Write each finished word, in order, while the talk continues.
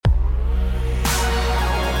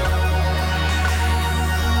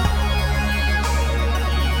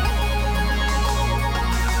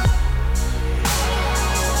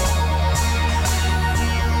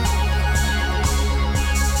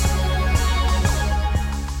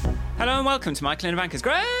Hello and welcome to Michael and Ivanka's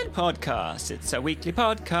Grand Podcast. It's a weekly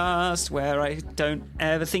podcast where I don't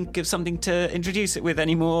ever think of something to introduce it with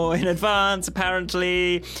anymore in advance,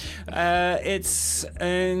 apparently. It's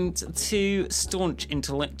two staunch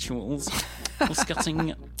intellectuals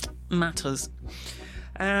discussing matters.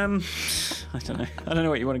 I don't know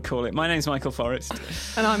what you want to call it. My name's Michael Forrest.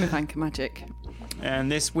 And I'm Ivanka Magic.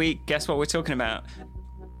 And this week, guess what we're talking about?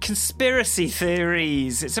 Conspiracy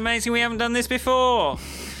theories. It's amazing we haven't done this before.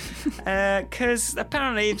 Because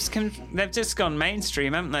apparently they've just gone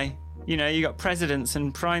mainstream, haven't they? You know, you got presidents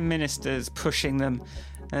and prime ministers pushing them,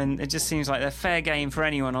 and it just seems like they're fair game for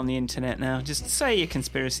anyone on the internet now. Just say your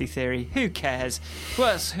conspiracy theory. Who cares?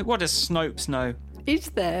 What does Snopes know?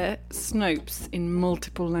 Is there Snopes in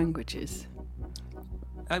multiple languages?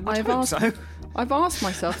 I would hope so. I've asked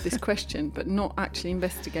myself this question, but not actually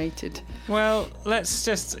investigated. Well, let's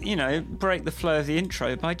just, break the flow of the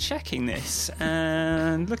intro by checking this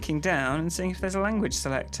and looking down and seeing if there's a language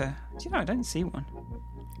selector. Do you know, I don't see one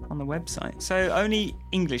on the website. So only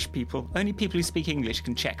people who speak English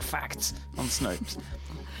can check facts on Snopes,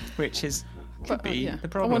 which is... could be the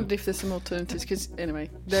problem. I wondered if there's some alternatives, because anyway,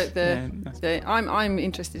 I'm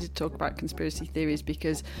interested to talk about conspiracy theories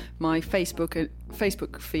because my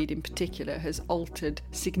Facebook feed in particular has altered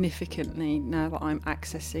significantly now that I'm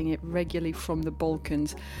accessing it regularly from the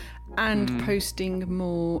Balkans and posting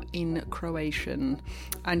more in Croatian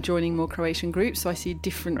and joining more Croatian groups. So I see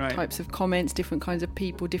different types of comments, different kinds of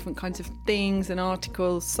people, different kinds of things and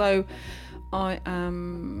articles. So I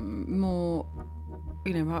am more...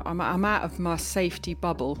 I'm out of my safety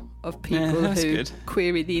bubble of people who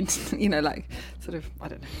query the internet, I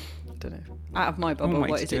don't know, out of my bubble.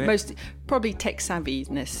 What is it? Probably tech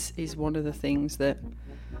savviness is one of the things that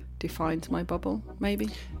defines my bubble, maybe.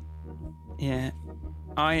 Yeah.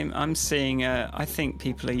 I'm seeing, I think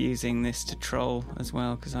people are using this to troll as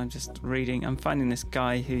well, because I'm finding this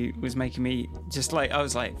guy who was making me I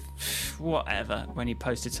was like, whatever, when he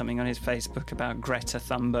posted something on his Facebook about Greta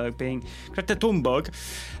Thunberg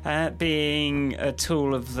being a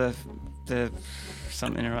tool of the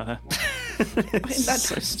something or other. That's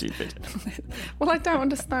so stupid. Well, I don't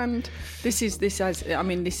understand. This is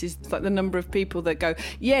like the number of people that go,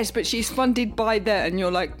 yes, but she's funded by that, and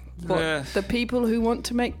you're like, what? The people who want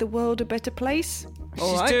to make the world a better place?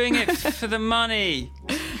 She's doing it for the money.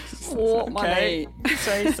 What money?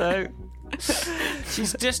 Say so.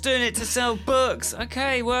 She's just doing it to sell books.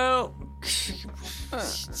 Okay, well,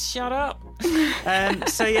 shut up.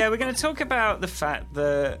 We're going to talk about the fact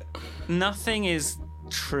that nothing is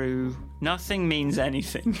true. Nothing means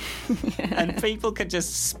anything. And people can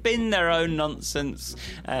just spin their own nonsense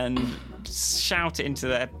and shout it into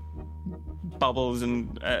their bubbles,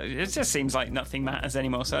 and it just seems like nothing matters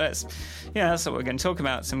anymore. So that's what we're going to talk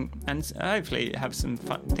about, and hopefully have some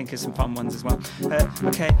fun, think of some fun ones as well.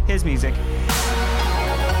 Okay, here's music.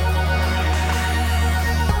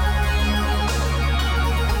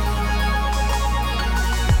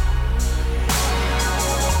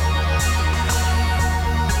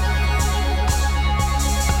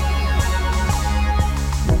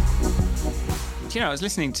 I was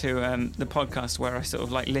listening to the podcast where I sort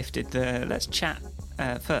of lifted the let's chat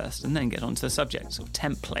first and then get onto the subject sort of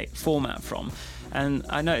template format from, and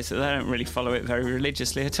I noticed that they don't really follow it very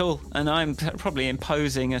religiously at all, and I'm probably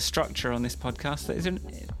imposing a structure on this podcast that isn't,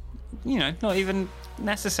 not even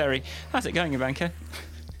necessary. How's it going, Ivanka?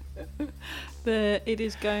 It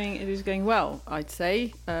is going well, I'd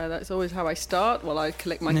say. That's always how I start while I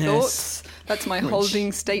collect my thoughts. That's my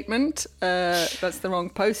holding statement. That's the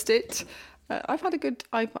wrong post-it. I've had a good.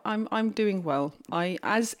 I'm doing well.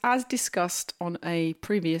 As discussed on a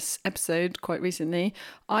previous episode quite recently,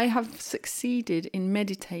 I have succeeded in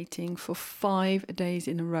meditating for 5 days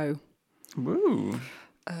in a row. Woo!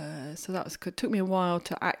 So that was good. It took me a while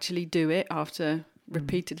to actually do it after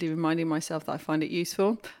repeatedly reminding myself that I find it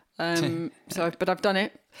useful. But I've done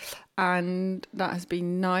it, and that has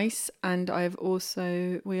been nice. And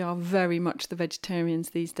we are very much the vegetarians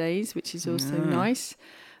these days, which is also nice.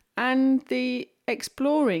 And the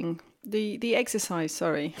exploring, the exercise,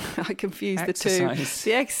 sorry, I confused the two.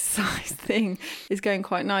 The exercise thing is going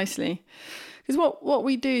quite nicely. Because what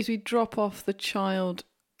we do is we drop off the child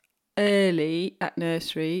early at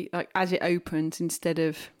nursery, like as it opens, instead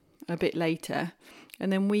of a bit later.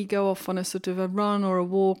 And then we go off on a sort of a run or a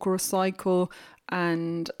walk or a cycle.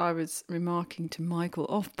 And I was remarking to Michael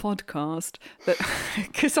off podcast that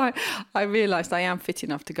because I realised I am fit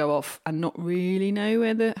enough to go off and not really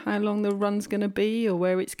know how long the run's going to be or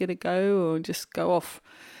where it's going to go, or just go off.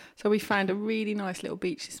 So we found a really nice little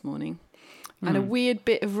beach this morning and a weird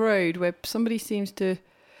bit of road where somebody seems to...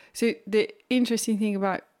 So the interesting thing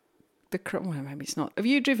about well, maybe it's not. Have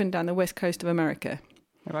you driven down the west coast of America?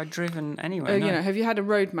 Have I driven anywhere? You know, have you had a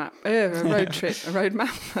road map, a road trip, a road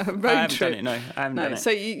map, a road I haven't trip? done it. No, I haven't done it.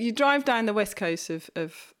 So you drive down the west coast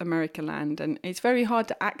of America land, and it's very hard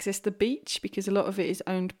to access the beach because a lot of it is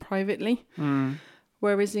owned privately.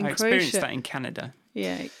 Whereas in I Croatia, experienced that in Canada.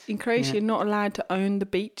 Yeah, in Croatia, you're not allowed to own the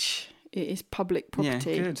beach. It is public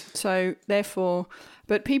property. Yeah, good. So therefore,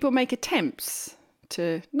 but people make attempts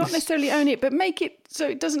to not necessarily own it, but make it so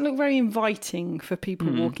it doesn't look very inviting for people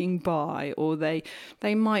walking by, or they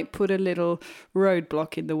might put a little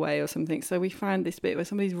roadblock in the way or something. So we found this bit where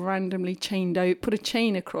somebody's randomly put a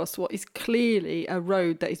chain across what is clearly a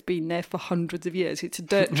road that has been there for hundreds of years. It's a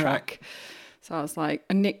dirt track. So I was like,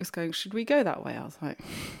 and Nick was going, should we go that way? I was like,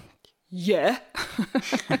 yeah.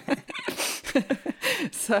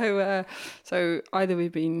 So either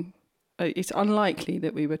we've been. It's unlikely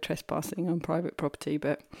that we were trespassing on private property,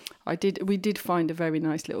 but we did find a very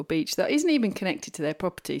nice little beach that isn't even connected to their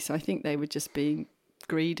property. So I think they were just being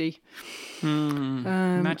greedy.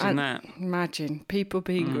 Imagine that. Imagine people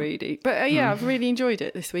being greedy. But yeah, I've really enjoyed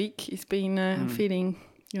it this week. It's been feeling,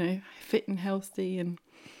 fit and healthy and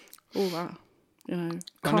all that.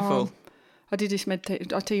 Wonderful. Calm. I did this meditation.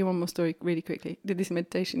 I'll tell you one more story really quickly. I did this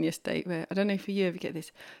meditation yesterday where, I don't know if you ever get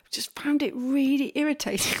this, I just found it really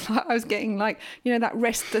irritating. Like I was getting that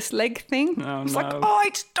restless leg thing. Oh, it's like, I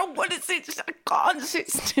just don't want to sit, I can't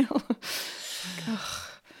sit still.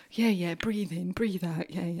 Yeah, breathe in, breathe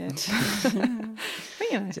out, yeah.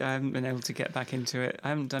 But, I haven't been able to get back into it. I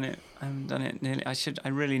haven't done it nearly. I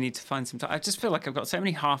really need to find some time. I just feel like I've got so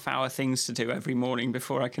many half-hour things to do every morning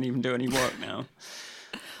before I can even do any work now.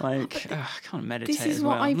 I can't meditate as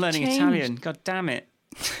well. I'm learning Italian. God damn it.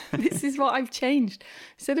 This is what I've changed.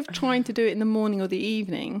 Instead of trying to do it in the morning or the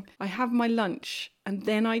evening, I have my lunch and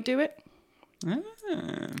then I do it. And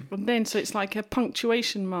then, so it's like a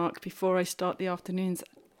punctuation mark before I start the afternoon's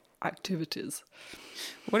activities.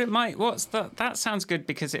 That sounds good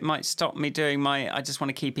because it might stop me doing my I just want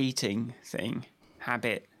to keep eating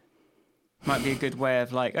habit. Might be a good way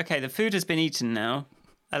of okay, the food has been eaten now.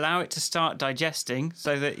 Allow it to start digesting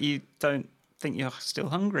so that you don't think you're still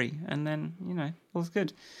hungry. And then, all's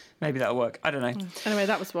good. Maybe that'll work. I don't know. Anyway,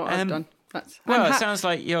 that was what I've done. It sounds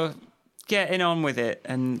like you're getting on with it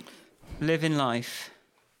and living life.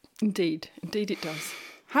 Indeed it does.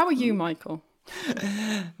 How are you, Michael?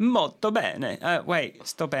 Molto bene.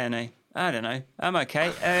 Sto bene. I don't know. I'm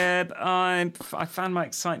okay. I found my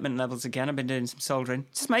excitement levels again. I've been doing some soldering.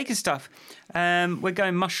 Just making stuff. We're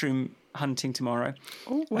going mushroom hunting tomorrow.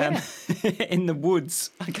 Oh, where? In the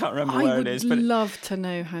woods. I can't remember where it is. I would love to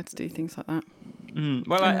know how to do things like that.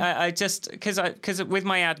 Well, I just because with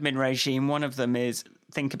my admin regime, one of them is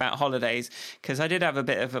think about holidays. Because I did have a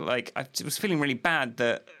bit of I was feeling really bad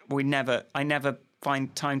that I never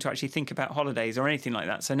find time to actually think about holidays or anything like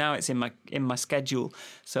that. So now it's in my schedule.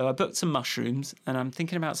 So I booked some mushrooms and I'm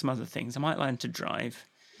thinking about some other things. I might learn to drive.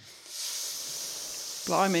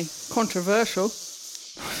 Blimey, controversial.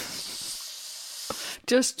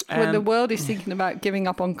 Just when the world is thinking about giving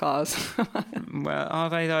up on cars. Well, are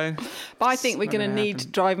they though? But I think we're going to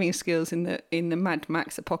need driving skills in the Mad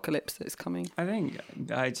Max apocalypse that's coming. I think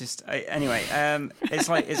anyway.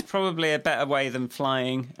 It's probably a better way than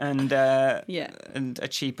flying, and and a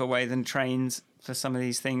cheaper way than trains for some of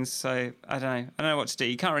these things. So I don't know what to do.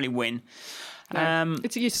 You can't really win. No,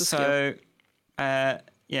 it's a useful skill.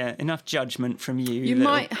 Yeah, enough judgment from you. You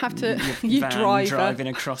might have to. You driving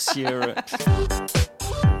across Europe.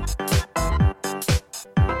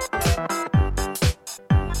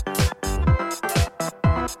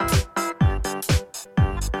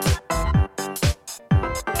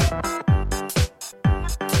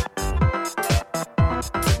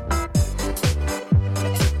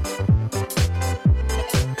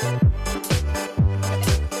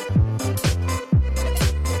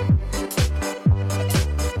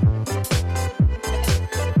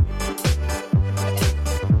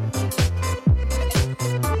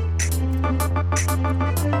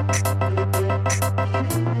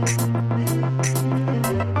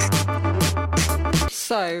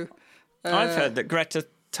 So, I've heard that Greta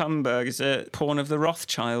Thunberg is a pawn of the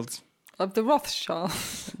Rothschilds. Of the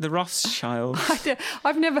Rothschilds. The Rothschilds.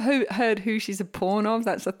 I've never heard who she's a pawn of.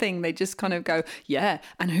 That's the thing. They just kind of go, yeah,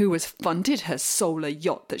 and who has funded her solar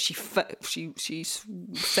yacht that she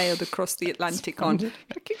sailed across the Atlantic on. Who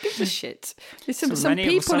gives a shit? There's some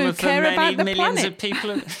people who care about the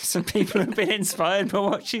planet. Some people have been inspired by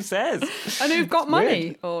what she says. And who've got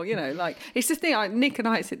money. Or, it's the thing. Nick and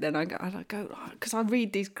I sit there and I go, because I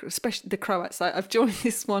read these, especially the Croats. I've joined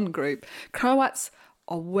this one group. Croats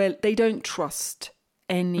they don't trust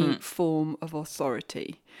any form of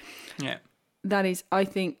authority. Yeah. That is, I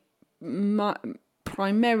think,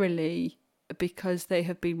 primarily because they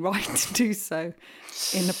have been right to do so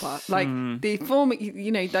in the past. Like the former,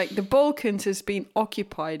 like the Balkans has been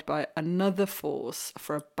occupied by another force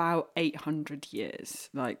for about 800 years.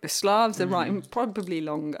 Like the Slavs arrived, probably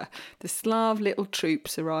longer. The Slav little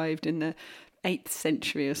troops arrived in the 8th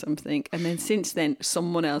century or something, and then since then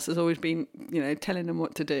someone else has always been telling them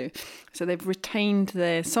what to do. So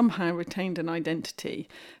they've somehow retained an identity,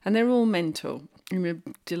 and they're all mental in a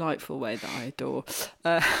delightful way that I adore.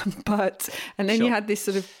 And then you had this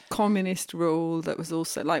sort of communist rule that was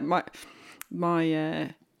also like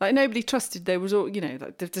like nobody trusted. There was all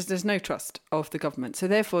like there's no trust of the government. So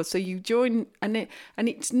therefore, you join, and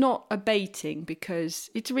it's not abating because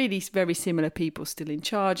it's really very similar people still in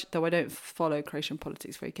charge. Though I don't follow Croatian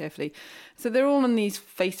politics very carefully, so they're all on these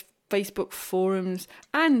Facebook forums.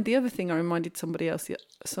 And the other thing I reminded somebody of the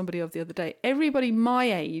other day: everybody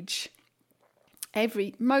my age,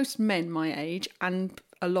 most men my age, and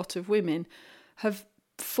a lot of women have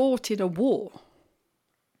fought in a war.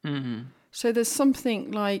 Mm-hmm. So there's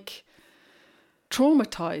something like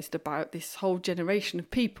traumatized about this whole generation of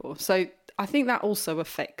people. So I think that also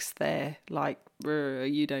affects their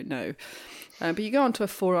you don't know. But you go onto a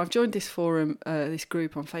forum. I've joined this forum, this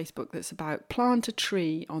group on Facebook that's about plant a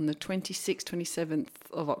tree on the 26th, 27th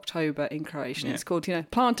of October in Croatia. Yeah. It's called,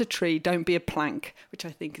 plant a tree, don't be a plank, which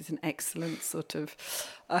I think is an excellent sort of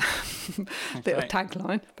little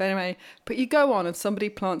tagline. But anyway, you go on and somebody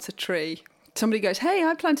plants a tree. Somebody goes, hey,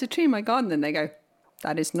 I planted a tree in my garden. And they go,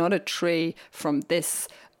 that is not a tree from this,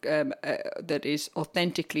 that is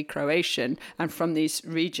authentically Croatian and from these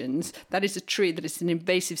regions. That is a tree that is an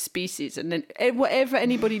invasive species. And then whatever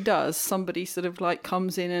anybody does, somebody sort of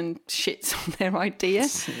comes in and shits on their idea.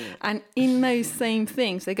 And in those same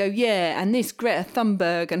things, they go, yeah, and this Greta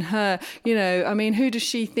Thunberg and her, who does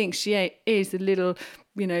she think she is, the little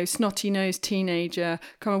snotty-nosed teenager.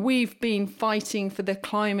 Come on, we've been fighting for the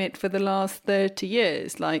climate for the last 30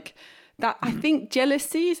 years. Like that, I think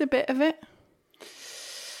jealousy is a bit of it.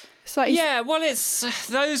 It's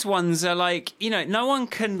those ones are no one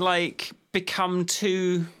can become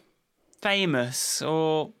too famous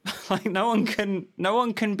or no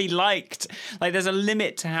one can be liked. There's a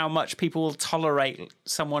limit to how much people will tolerate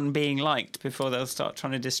someone being liked before they'll start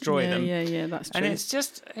trying to destroy them. Yeah, that's true. And it's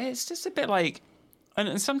just a bit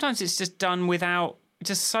and sometimes it's just done without,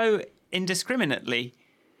 just so indiscriminately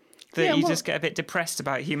that you just get a bit depressed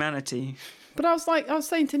about humanity. But I was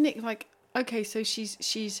saying to Nick, okay, so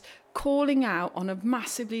she's calling out on a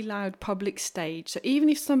massively loud public stage. So even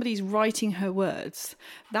if somebody's writing her words,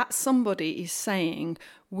 that somebody is saying,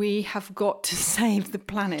 we have got to save the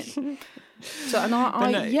planet. So,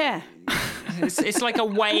 yeah. It's like a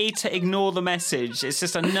way to ignore the message. It's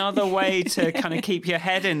just another way to kind of keep your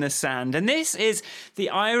head in the sand. And this is the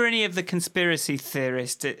irony of the conspiracy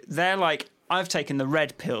theorist. They're like, I've taken the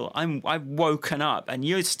red pill. I've woken up and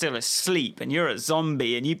you're still asleep and you're a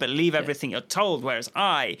zombie and you believe everything you're told, whereas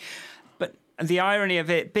but the irony of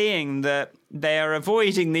it being that they are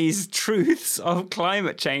avoiding these truths of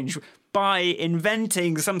climate change by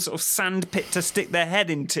inventing some sort of sandpit to stick their head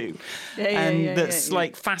into. That's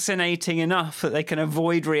fascinating enough that they can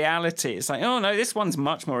avoid reality. It's oh no, this one's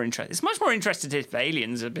much more interesting. It's much more interesting if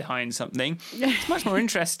aliens are behind something. It's much more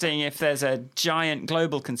interesting if there's a giant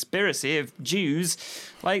global conspiracy of Jews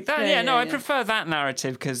like that. I prefer that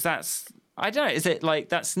narrative because that's, I don't know, is it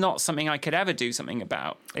that's not something I could ever do something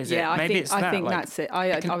about? Is it? Maybe it's that. I think that's it.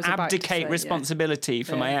 I was abdicate responsibility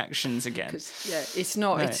for my actions again. It's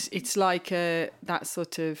not. Right. It's like that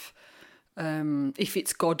sort of if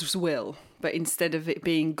it's God's will, but instead of it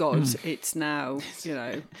being God's, it's now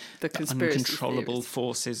the conspiracy uncontrollable theories,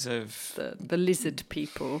 forces of the lizard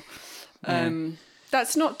people.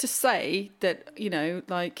 That's not to say that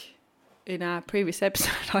in our previous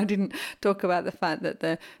episode, I didn't talk about the fact that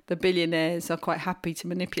the billionaires are quite happy to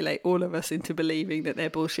manipulate all of us into believing that their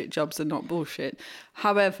bullshit jobs are not bullshit.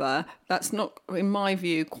 However, that's not, in my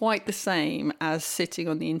view, quite the same as sitting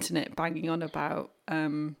on the internet banging on about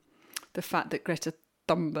the fact that Greta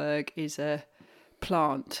Thunberg is a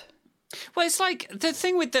plant. Well, it's the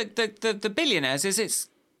thing with the billionaires is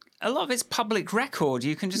a lot of it's public record.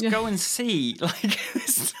 You can just go and see.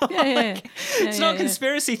 It's not it's not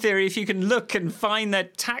conspiracy theory if you can look and find their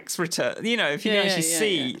tax return. If you can actually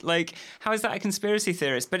see. How is that a conspiracy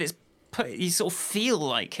theorist? But you sort of feel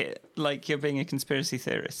like it, like you're being a conspiracy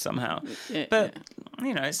theorist somehow. But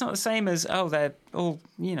it's not the same as, they're all,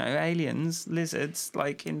 aliens, lizards,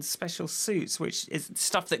 like in special suits, which is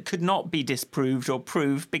stuff that could not be disproved or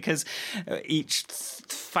proved because each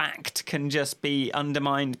fact can just be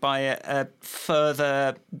undermined by a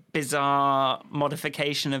further bizarre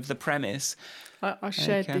modification of the premise. I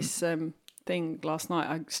shared this thing last night.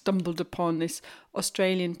 I stumbled upon this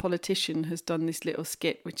Australian politician has done this little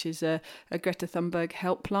skit, which is a Greta Thunberg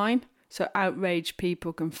helpline. So outraged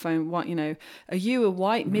people can phone, are you a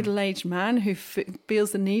white middle-aged man who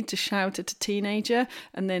feels the need to shout at a teenager?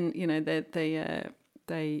 And then,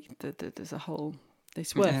 there's a whole,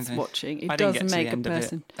 it's worth watching. It does make a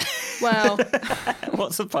person. Well,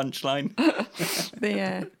 what's the punchline?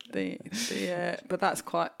 But that's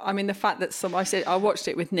quite, I mean, the fact that I watched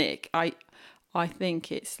it with Nick, I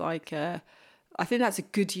think it's like, I think that's a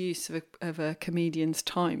good use of a comedian's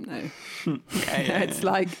time, though. It's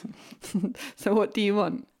like, so what do you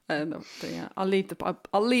want? I'll leave the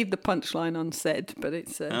punchline unsaid, but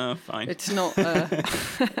it's fine. It's not.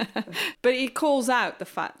 But he calls out the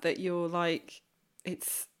fact that you're like,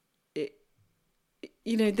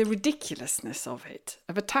 the ridiculousness of it,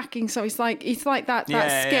 of attacking. So it's like that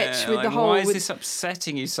sketch with like, the whole. Why is this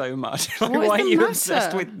upsetting you so much? Like, why are you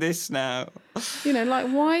obsessed with this now?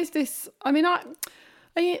 Why is this? I mean, I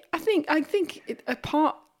think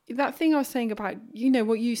apart that thing I was saying about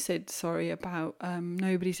what you said. Sorry about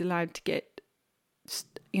nobody's allowed to get.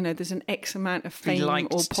 There's an X amount of fame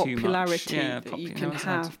or popularity that you can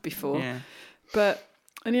have before, but.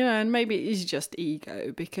 And maybe it is just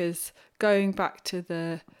ego, because going back to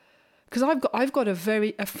because I've got a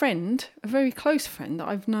very close friend that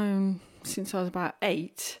I've known since I was about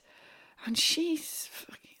 8, and she's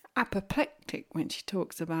apoplectic when she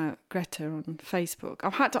talks about Greta on Facebook.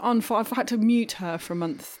 I've had to mute her for a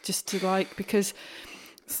month just to because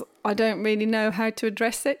I don't really know how to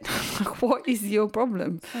address it. What is your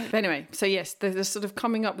problem? But anyway, so yes, they're sort of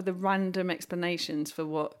coming up with the random explanations for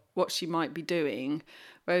what she might be doing.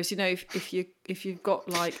 Whereas, if you've got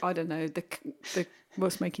I don't know, the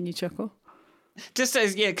what's making you chuckle? Just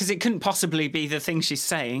as because it couldn't possibly be the thing she's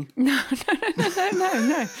saying. No.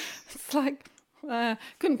 It's like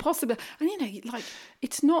couldn't possibly, and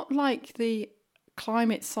it's not like the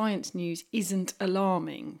climate science news isn't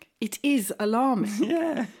alarming. It is alarming.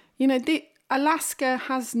 Yeah. Alaska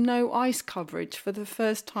has no ice coverage for the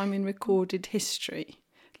first time in recorded history.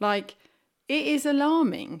 It is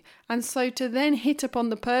alarming. And so to then hit upon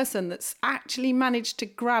the person that's actually managed to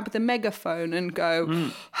grab the megaphone and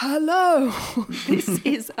go, hello, this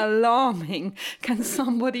is alarming. Can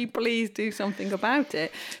somebody please do something about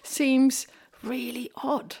it? Seems really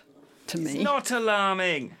odd to me. It's not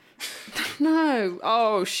alarming. No.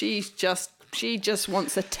 Oh, she just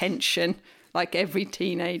wants attention. Like every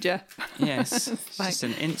teenager. Yes, it's just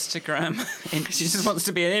an Instagram. She just wants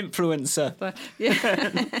to be an influencer. Yeah.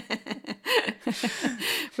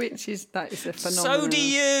 That is a phenomenon. So do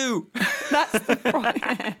you. That's the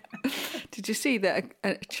problem. Did you see that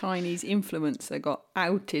a Chinese influencer got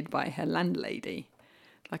outed by her landlady?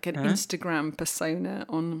 Like an Instagram persona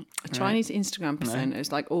on a Chinese Instagram persona.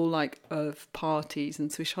 It's all of parties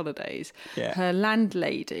and Swiss holidays. Yeah. Her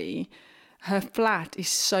landlady. Her flat is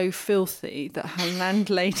so filthy that her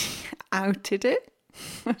landlady outed it.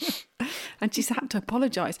 And she's had to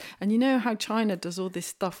apologise. And you know how China does all this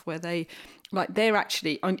stuff where they're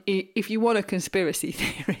actually, if you want a conspiracy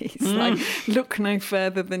theory, it's look no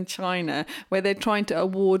further than China, where they're trying to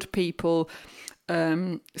award people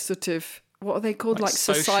sort of, what are they called?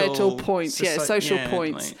 Societal points. Social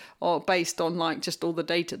points, or based on just all the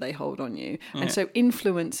data they hold on you. Yeah. And so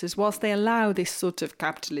influencers, whilst they allow this sort of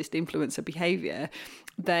capitalist influencer behaviour,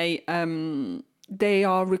 they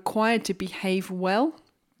are required to behave well.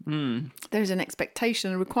 There's an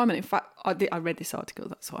expectation, a requirement. In fact, I read this article,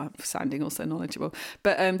 that's why I'm sounding also knowledgeable.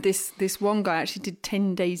 But this one guy actually did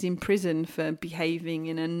 10 days in prison for behaving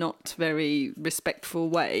in a not very respectful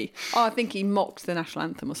way. I think he mocked the national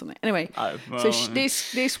anthem or something. Anyway,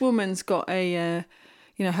 this woman's got a...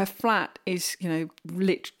 her flat is,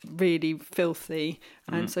 really filthy.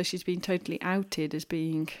 And so she's been totally outed as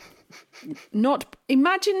being not...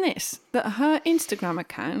 Imagine this, that her Instagram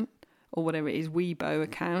account, or whatever it is, Weibo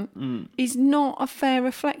account, is not a fair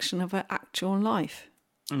reflection of her actual life.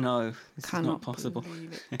 No, this is not possible.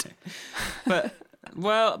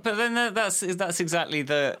 But then that's exactly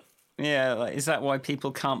the... Yeah, is that why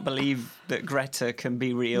people can't believe that Greta can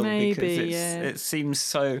be real? Maybe, because it seems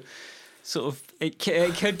so... sort of it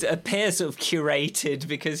could appear sort of curated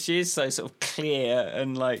because she is so sort of clear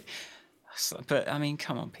and but I mean,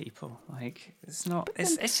 come on, people, It's not.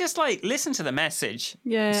 It's just like listen to the message.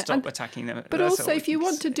 Yeah, Stop attacking them. But That's also, all if you we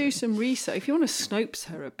can want to say. do some research, if you want to Snopes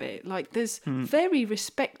her a bit, like there's very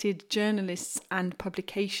respected journalists and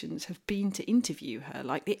publications have been to interview her.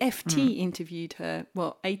 Like the FT interviewed her,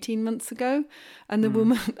 18 months ago, and the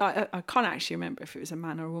woman, I can't actually remember if it was a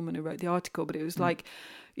man or a woman who wrote the article, but it was like,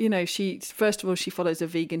 you know, she follows a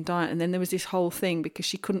vegan diet, and then there was this whole thing because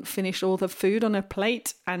she couldn't finish all the food on her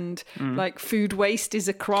plate, and like food waste is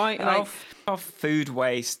a crime. Like, Food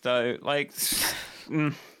waste though, like.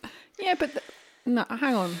 yeah, but no,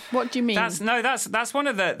 hang on. What do you mean? That's one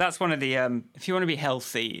of the if you want to be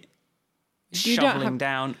healthy, shoveling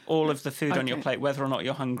down all of the food on your plate, whether or not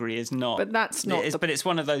you're hungry, is not. But that's not. But it's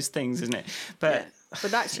one of those things, isn't it? But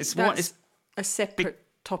that's a separate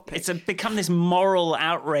topic. It's become this moral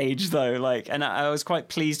outrage, though. Like, and I was quite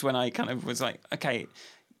pleased when I kind of was like, okay,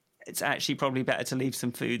 it's actually probably better to leave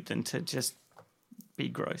some food than to just be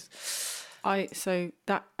gross. I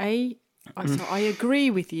agree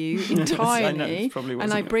with you entirely,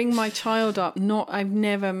 and I it. bring my child up. I've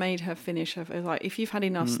never made her finish her. Like, if you've had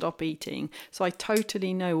enough, stop eating. So I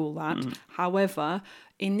totally know all that. However,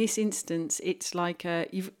 in this instance, it's like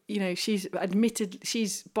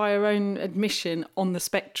she's by her own admission on the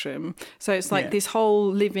spectrum. So it's like this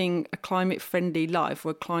whole living a climate-friendly life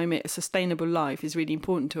or a sustainable life is really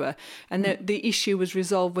important to her. And the issue was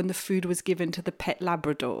resolved when the food was given to the pet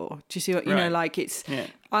Labrador. Do you see what you know? Like it's. Yeah.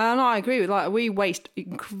 I agree with we waste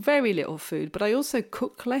very little food, but I also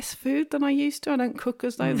cook less food than I used to. I don't cook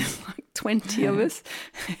as though there's like 20 of us,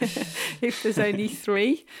 if there's only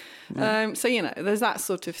 3. So there's that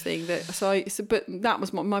sort of thing. But that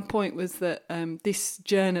was my point was that this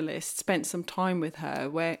journalist spent some time with her,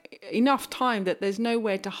 where enough time that there's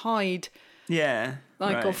nowhere to hide. Yeah,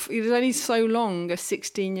 there's only so long a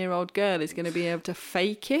 16-year-old girl is going to be able to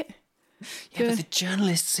fake it. Yeah, but the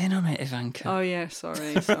journalist's in on it, Ivanka. Oh, yeah,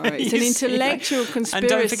 sorry. It's an intellectual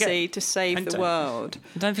conspiracy to save the world.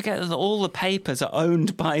 Don't forget that all the papers are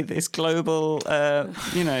owned by this global,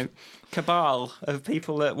 cabal of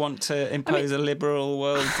people that want to impose a liberal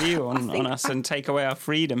worldview on us and take away our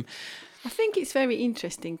freedom. I think it's very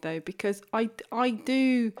interesting, though, because I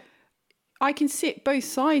can sit both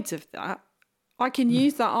sides of that. I can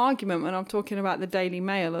use that argument when I'm talking about the Daily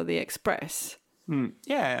Mail or the Express.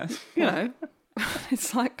 Yeah,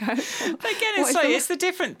 it's like. But again, it's the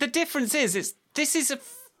different. The difference is this is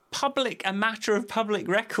a matter of public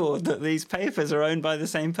record that these papers are owned by the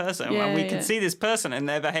same person, and we can see this person and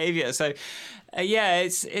their behaviour. So,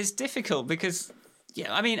 it's difficult because.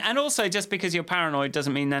 Yeah, I mean, and also just because you're paranoid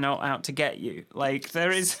doesn't mean they're not out to get you. Like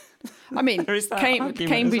there is. I mean, there is that Cambridge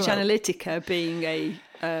well. Analytica being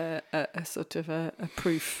a sort of a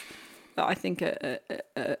proof. I think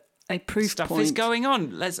a proof stuff point. is going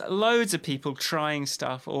on. There's loads of people trying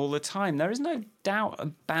stuff all the time. There is no doubt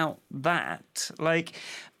about that.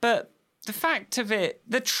 But the fact of it,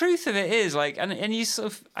 the truth of it is and you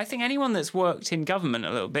sort of, I think anyone that's worked in government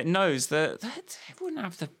a little bit knows that they wouldn't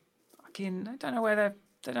have the fucking, they don't know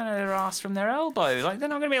their ass from their elbow. Like they're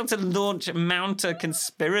not going to be able to mount a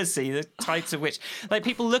conspiracy, the types of which,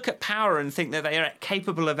 people look at power and think that they are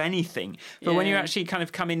capable of anything. But when you actually kind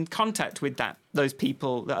of come in contact with those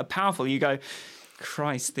people that are powerful, you go,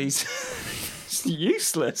 Christ, these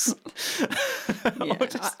useless.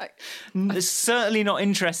 They're certainly not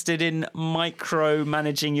interested in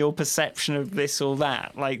micromanaging your perception of this or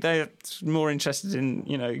that. They're more interested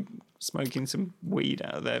in, smoking some weed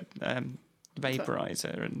out of their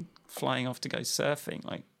vaporizer and flying off to go surfing.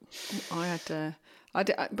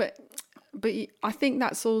 But I think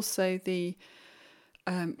that's also the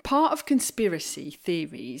part of conspiracy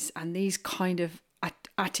theories and these kind of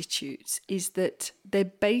attitudes is that they're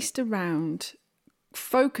based around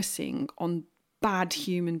focusing on bad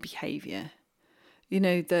human behaviour.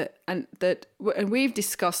 And we've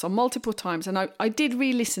discussed on multiple times, and I did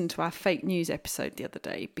re-listen to our fake news episode the other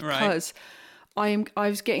day because I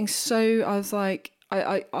was getting starting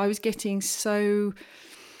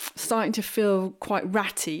to feel quite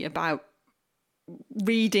ratty about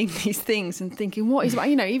reading these things and thinking, what is,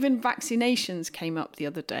 even vaccinations came up the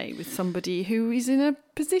other day with somebody who is in a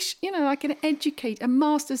position, a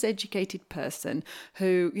master's educated person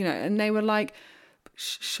who, and they were like,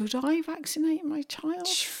 should I vaccinate my child?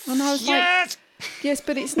 And I was like, yes,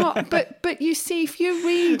 but it's not. But you see, if you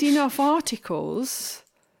read enough articles,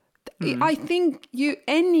 I think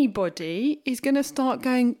anybody is going to start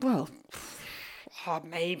going, well, oh,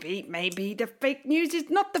 maybe the fake news is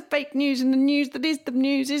not the fake news, and the news that is the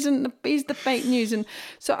news is the fake news. And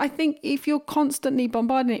so I think if you're constantly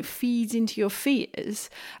bombarding it, feeds into your fears,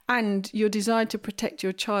 and your desire to protect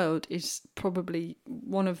your child is probably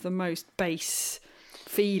one of the most base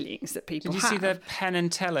feelings that people have. Did you see the Penn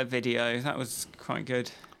and Teller video? That was quite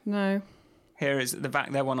good. No. Here is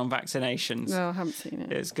their one on vaccinations. No, I haven't seen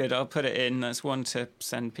it. It's good. I'll put it in. That's one to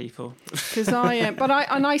send people. Because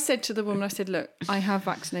I said to the woman, I said, look, I have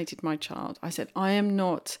vaccinated my child. I said, I am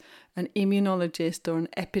not an immunologist or an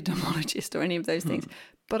epidemiologist or any of those things,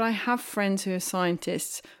 but I have friends who are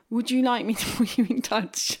scientists. Would you like me to put you in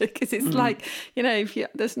touch? Because it's like,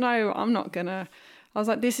 I'm not going to, I was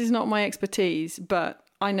like, this is not my expertise, but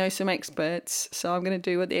I know some experts, so I'm going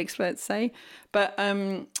to do what the experts say. But,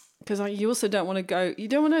 because you also don't want to go, you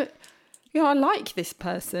don't want to, I like this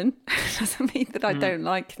person. Doesn't mean that I don't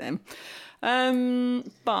like them. So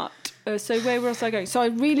where was I going? So I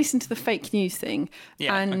re-listened to the fake news thing.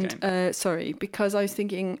 Yeah, and okay. Because I was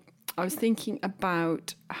thinking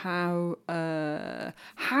about how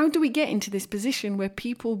do we get into this position where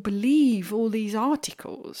people believe all these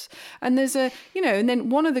articles? And there's and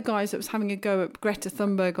then one of the guys that was having a go at Greta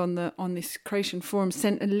Thunberg on this Croatian forum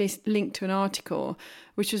sent a link to an article,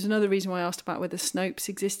 which was another reason why I asked about whether Snopes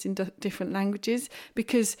exist in different languages,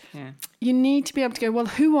 because you need to be able to go, well,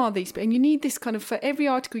 who are these? And you need this kind of, for every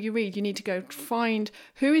article you read, you need to go find,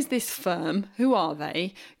 who is this firm? Who are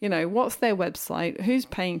they? What's their website? Who's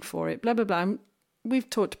paying for it? Blah, blah, blah. And we've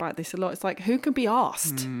talked about this a lot. It's like, who can be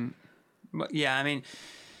asked? Yeah, I mean,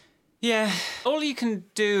 all you can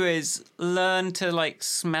do is learn to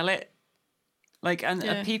smell it.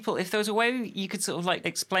 People, if there was a way you could sort of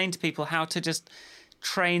explain to people how to just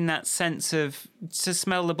train that sense of to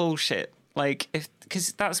smell the bullshit,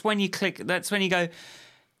 because that's when you click, that's when you go,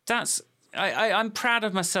 I'm proud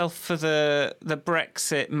of myself for the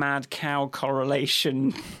Brexit mad cow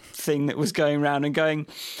correlation thing that was going around and going,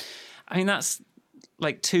 I mean, that's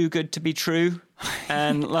too good to be true.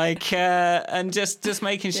 And and just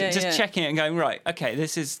making sure, checking it and going, right, okay,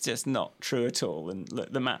 this is just not true at all. And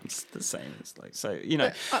look, the map's the same. It's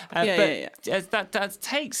that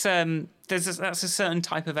takes that's a certain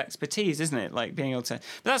type of expertise, isn't it? Being able to.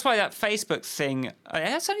 But that's why that Facebook thing.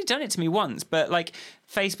 It's only done it to me once, but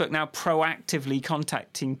Facebook now proactively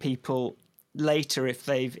contacting people later if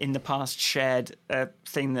they've in the past shared a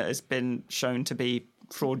thing that has been shown to be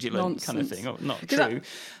fraudulent. Nonsense. Kind of thing, or not true.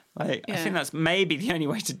 I think that's maybe the only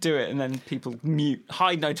way to do it, and then people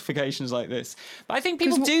hide notifications like this. But I think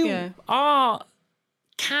people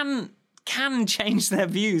can change their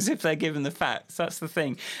views if they're given the facts. That's the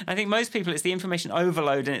thing. I think most people, it's the information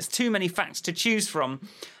overload and it's too many facts to choose from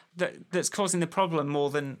that's causing the problem more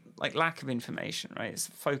than lack of information. Right? It's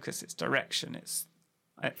focus, it's direction, it's.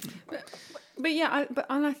 I think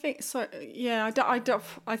so. Yeah,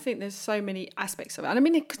 I think there's so many aspects of it. And I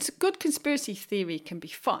mean, a good conspiracy theory can be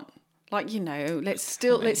fun. Let's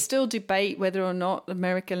still debate whether or not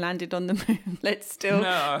America landed on the moon. Let's still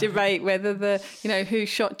debate whether who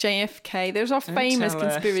shot JFK. There's our famous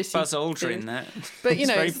conspiracy. Buzz Aldrin that. But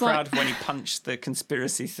he's very proud of when he punched the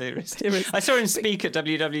conspiracy theorist. I saw him speak at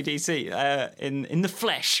WWDC in the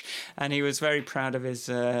flesh, and he was very proud of his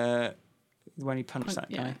when he punched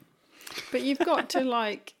that guy. But you've got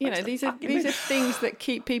to these are things that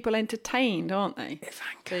keep people entertained, aren't they?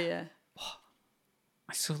 Ivanka.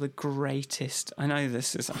 I saw the greatest. I know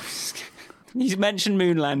this is. You mentioned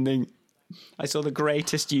moon landing. I saw the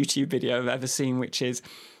greatest YouTube video I've ever seen, which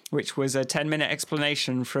was a 10-minute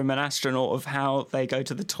explanation from an astronaut of how they go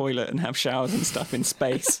to the toilet and have showers and stuff in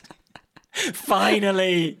space.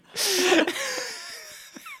 Finally.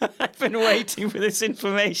 I've been waiting for this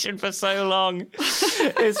information for so long.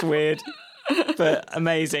 It's weird, but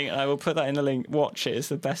amazing. I will put that in the link. Watch it. It's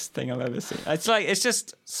the best thing I've ever seen. It's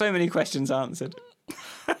just so many questions answered.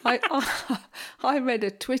 I read a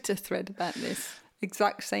Twitter thread about this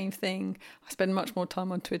exact same thing. I spend much more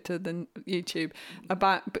time on Twitter than YouTube.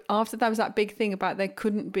 After that was that big thing about there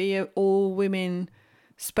couldn't be an all-women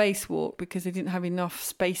spacewalk because they didn't have enough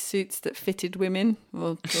spacesuits that fitted women.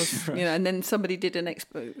 Well, and then somebody did an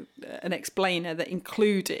explainer that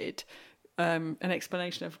included an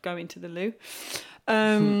explanation of going to the loo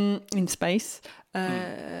in space.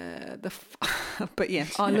 But yeah,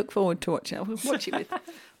 I look forward to watching it. I'll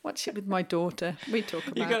watch it with my daughter. We talk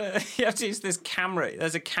about you have to use this camera.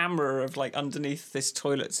 There's a camera of underneath this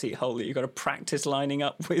toilet seat hole that you've got to practice lining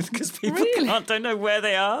up with because people don't know where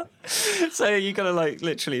they are. So you've got to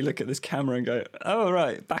literally look at this camera and go, oh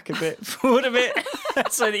right, back a bit, forward a bit,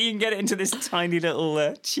 so that you can get it into this tiny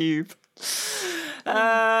little tube.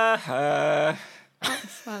 That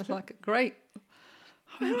sounds like a great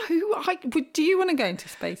Do you want to go into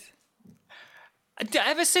space?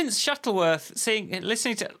 Ever since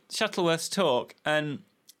listening to Shuttleworth's talk, and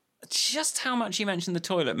just how much he mentioned the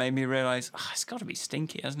toilet made me realise, it's got to be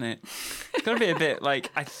stinky, hasn't it? It's got to be a bit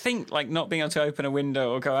I think not being able to open a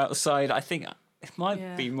window or go outside, I think it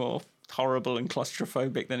might be more horrible and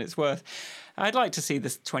claustrophobic than it's worth. I'd like to see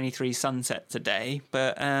this 23 sunset today,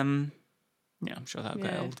 but I'm sure that'll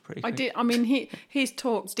get old pretty quick. His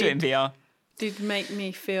talk doing VR. Did make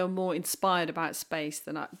me feel more inspired about space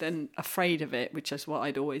than afraid of it, which is what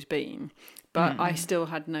I'd always been. But I still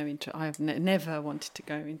had no interest. I have never wanted to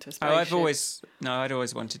go into a spaceship. I'd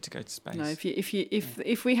always wanted to go to space. No,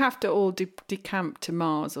 if we have to all decamp to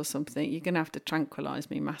Mars or something, you're going to have to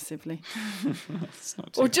tranquilise me massively,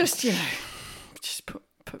 or just just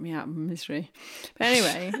put me out of misery. But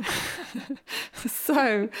anyway,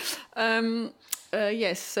 so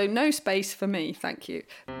yes, so no space for me, thank you.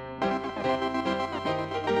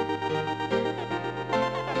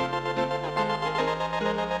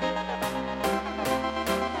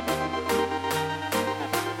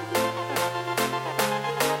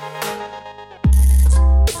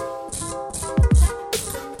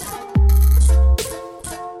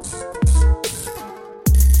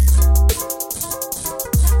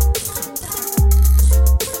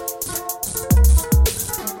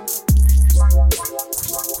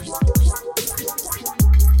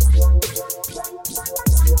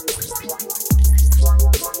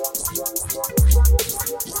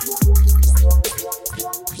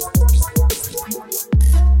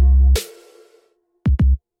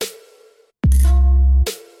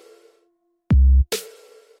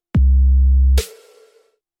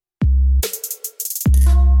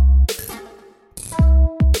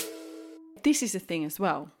 This is a thing as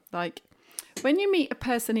well. Like when you meet a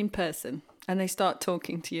person in person and they start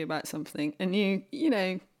talking to you about something, and you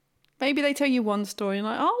know, maybe they tell you one story and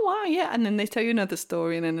like, oh wow, yeah, and then they tell you another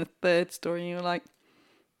story and then a third story, and you're like,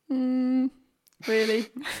 really?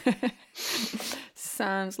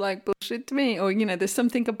 Sounds like bullshit to me. Or there's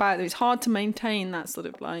something about it. It's hard to maintain that sort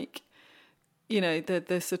of like,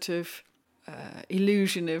 the sort of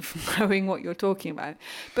illusion of knowing what you're talking about.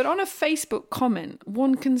 But on a Facebook comment,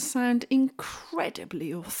 one can sound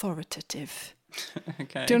incredibly authoritative.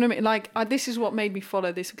 Okay. Do you know what I mean? Like, this is what made me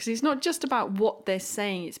follow this, because it's not just about what they're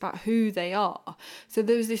saying, it's about who they are. So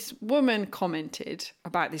there was this woman commented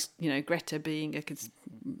about this, Greta being a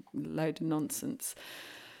load of nonsense.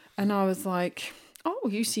 And I was like, oh,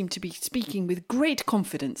 you seem to be speaking with great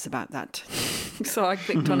confidence about that. So I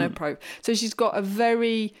clicked on her pro. So she's got a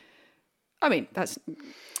very...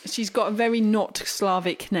 she's got a very not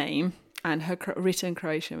Slavic name, and her written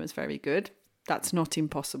Croatian was very good. That's not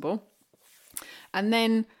impossible. And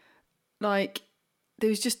then, like, there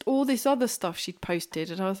was just all this other stuff she'd posted,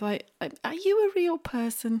 and I was like, are you a real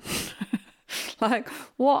person? Like,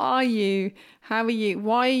 what are you? How are you?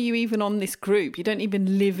 Why are you even on this group? You don't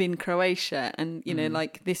even live in Croatia. And,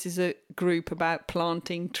 like, this is a group about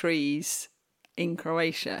planting trees in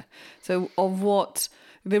Croatia. So of what...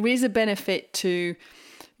 There is a benefit to,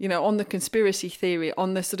 on the conspiracy theory,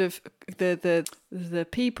 on the sort of the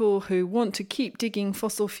people who want to keep digging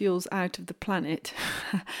fossil fuels out of the planet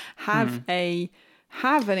have an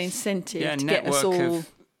incentive to get us all.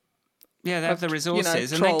 They have the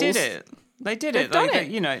resources, and trolls. They did it. They did it. They've done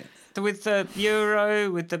it. With the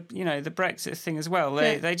euro, with the the Brexit thing as well.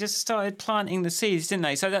 They just started planting the seeds, didn't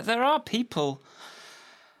they? So that there are people.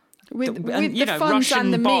 With the funds Russian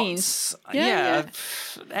and the bots,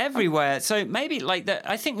 means, everywhere. So maybe like that.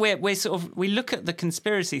 I think we're sort of we look at the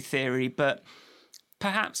conspiracy theory, but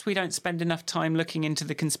perhaps we don't spend enough time looking into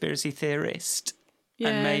the conspiracy theorist.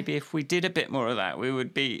 Yeah. And maybe if we did a bit more of that, we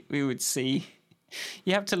would see.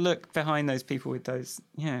 You have to look behind those people with those.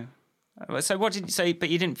 Yeah. So what did you say? But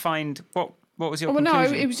you didn't find what was your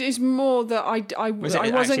conclusion? No, it's more that I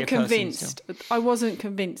wasn't convinced. I wasn't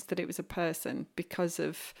convinced that it was a person because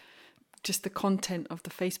of just the content of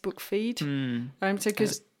the Facebook feed. So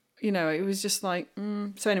because it was just like.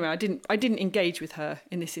 So anyway, I didn't engage with her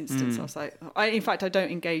in this instance. I was like, in fact, I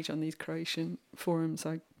don't engage on these Croatian forums.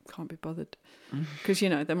 I can't be bothered because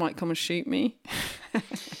they might come and shoot me.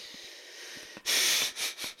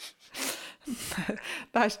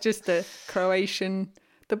 That's just a Croatian.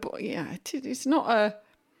 It's not a.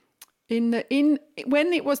 When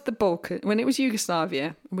it was the Balkan, when it was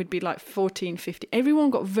Yugoslavia, it would be like 14, 15. Everyone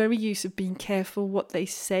got very used of being careful what they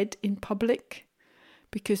said in public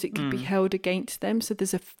because it could be held against them. So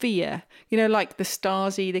there's a fear, like the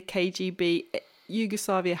Stasi, the KGB.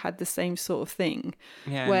 Yugoslavia had the same sort of thing,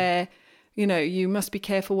 where you must be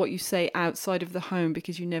careful what you say outside of the home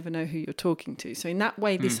because you never know who you're talking to. So in that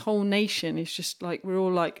way, this whole nation is just like, we're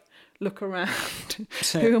all like, look around.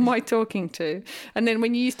 Who am I talking to? And then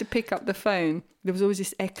when you used to pick up the phone, there was always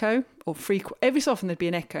this echo or frequent. Every so often there'd be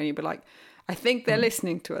an echo and you'd be like, I think they're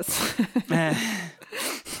listening to us.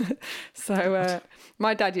 So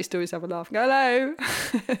my dad used to always have a laugh and go, hello.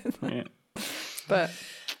 Yeah. But,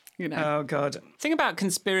 Oh, God. Thing about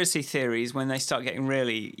conspiracy theories when they start getting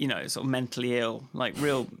really, sort of mentally ill, like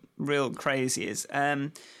real crazy is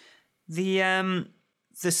the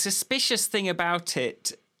suspicious thing about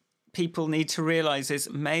it people need to realise is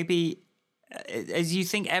maybe as you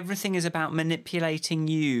think everything is about manipulating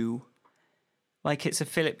you. Like it's a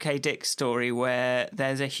Philip K. Dick story where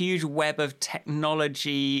there's a huge web of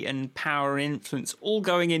technology and power and influence all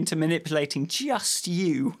going into manipulating just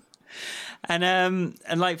you. And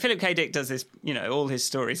like Philip K. Dick does this, all his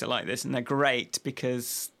stories are like this, and they're great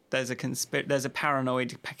because there's a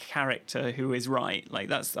paranoid character who is right.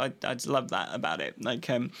 Like I love that about it. Like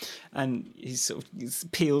and he sort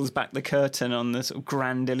of peels back the curtain on the sort of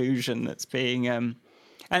grand illusion that's being and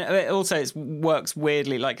also it works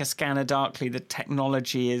weirdly, like A Scanner Darkly. The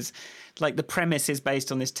technology is like the premise is based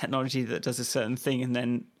on this technology that does a certain thing, and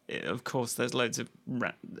then of course there's loads of,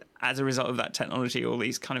 as a result of that technology, all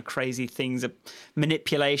these kind of crazy things,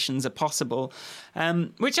 manipulations are possible,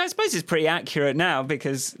 which I suppose is pretty accurate now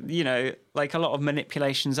because, like a lot of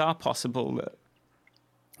manipulations are possible that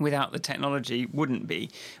without the technology wouldn't be.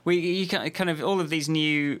 You kind of all of these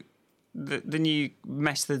new, the new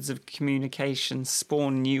methods of communication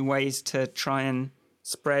spawn new ways to try and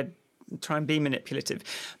be manipulative.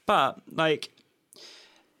 But like,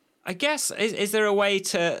 I guess, is there a way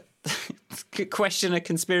to question a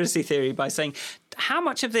conspiracy theory by saying how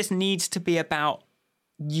much of this needs to be about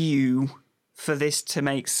you for this to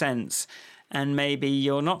make sense? And maybe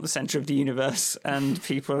you're not the centre of the universe and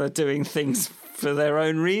people are doing things for their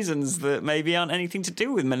own reasons that maybe aren't anything to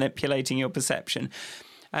do with manipulating your perception.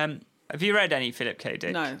 Have you read any Philip K.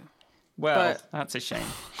 Dick? no. Well, but... that's a shame.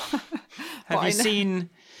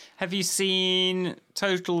 Have you seen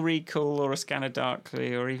Total Recall or A Scanner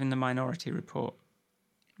Darkly or even The Minority Report?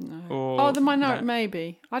 No. The Minority,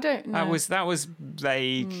 maybe. I don't know. That was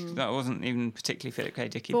vague. That wasn't even particularly Philip K.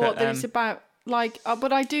 Dicky. But it's about like.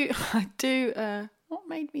 But I do. What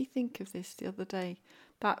made me think of this the other day?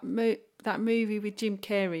 That movie with Jim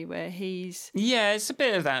Carrey where he's... Yeah, it's a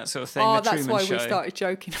bit of that sort of thing. Oh, that's why we started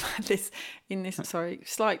joking about this in this. Sorry,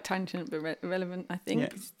 slight tangent but relevant. I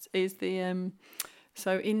think is the.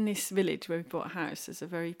 So in this village where we bought a house, there's a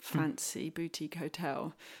very fancy boutique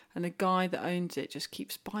hotel, and the guy that owns it just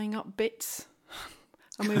keeps buying up bits.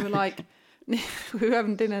 And we were like, we were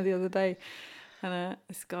having dinner the other day, and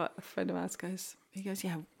this guy, a friend of ours, goes,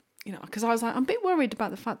 yeah, because I was like, I'm a bit worried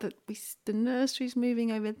about the fact that the nursery's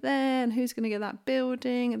moving over there, and who's going to get that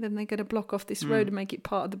building, and then they're going to block off this road and make it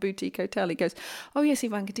part of the boutique hotel. He goes, oh yes,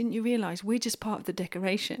 Ivanka, didn't you realise we're just part of the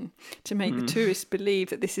decoration to make the tourists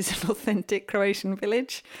believe that this is an authentic Croatian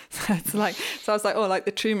village? So it's like, I was like, oh, like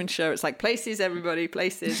the Truman Show. It's like places, everybody,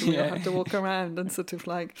 places, and we all have to walk around and sort of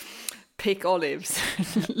like pick olives,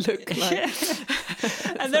 look like. Yeah.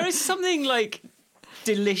 And there is something like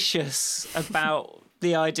delicious about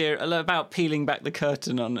the idea about peeling back the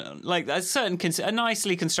curtain on like a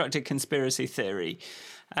nicely constructed conspiracy theory.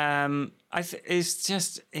 Is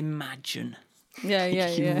just imagine. Yeah.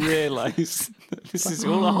 You realise that this is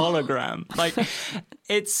all a hologram. Like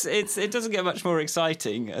it doesn't get much more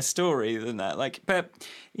exciting a story than that. Like, but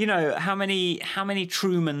how many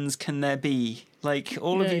Trumans can there be? Like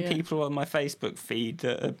all of you people on my Facebook feed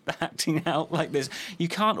that are acting out like this, you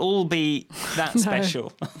can't all be that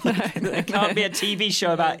special. There can't be a TV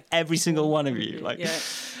show about every single one of you. Like, yeah,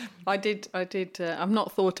 I did. I've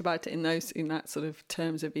not thought about it in that sort of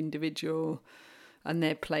terms of individual and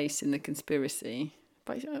their place in the conspiracy.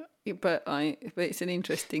 But it's an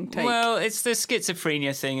interesting take. Well, it's the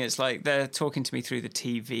schizophrenia thing. It's like they're talking to me through the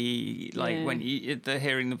TV, like when they're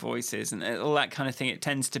hearing the voices and all that kind of thing. It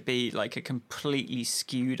tends to be like a completely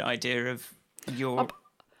skewed idea of your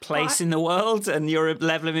place in the world and your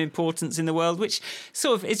level of importance in the world, which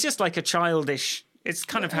sort of it's just like a childish. It's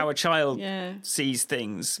kind of how a child sees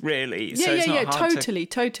things, really. Yeah, so it's not hard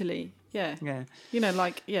totally. Yeah.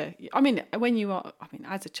 I mean,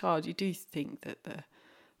 as a child, you do think that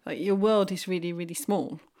your world is really, really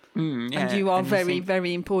small. And you are very,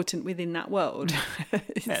 very important within that world.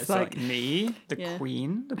 It's like me, the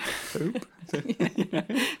Queen, the Pope.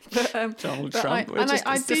 Donald but Trump.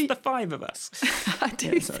 It's just the five of us. I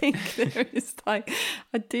do think there is I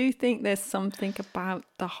do think there's something about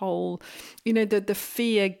the whole, the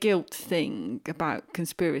fear guilt thing about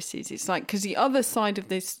conspiracies. It's like, because the other side of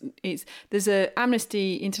this is there's a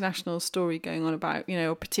Amnesty International story going on about,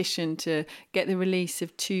 a petition to get the release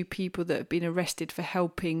of 2 people that have been arrested for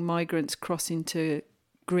helping migrants cross into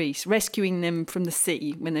Greece, rescuing them from the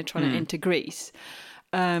sea when they're trying to enter Greece.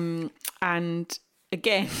 And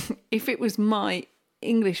again, if it was my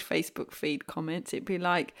English Facebook feed comments, it'd be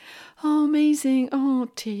like, oh, amazing, oh,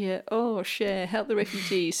 Tia, oh, share, help the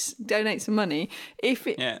refugees, donate some money.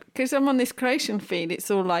 Because I'm on this Croatian feed, it's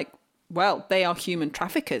all like, well, they are human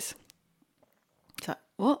traffickers. It's like,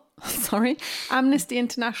 what? Sorry? Amnesty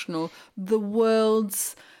International, the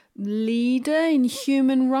world's leader in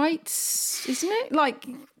human rights, isn't it? Like,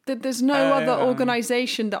 there's no other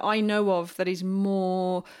organisation that I know of that is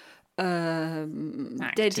more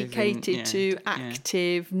dedicated to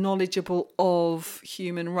active, knowledgeable of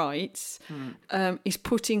human rights, is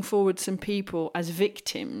putting forward some people as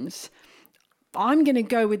victims. I'm going to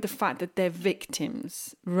go with the fact that they're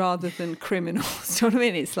victims rather than criminals. Do you know what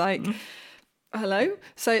I mean? It's like, hello?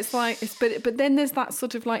 So it's like, but then there's that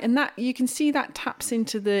sort of like, and that you can see that taps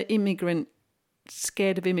into the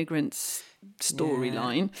scared of immigrants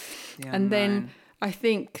storyline. And then I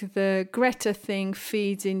think the Greta thing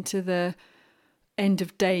feeds into the end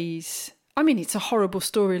of days. I mean, it's a horrible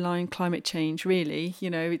storyline, climate change, really.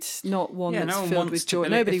 It's not one that's filled with joy.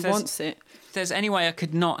 Nobody wants it. If there's any way I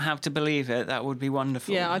could not have to believe it, that would be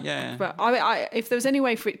wonderful. But if there was any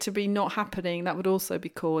way for it to be not happening, that would also be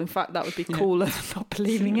cool. In fact, that would be cooler than not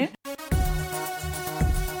believing it.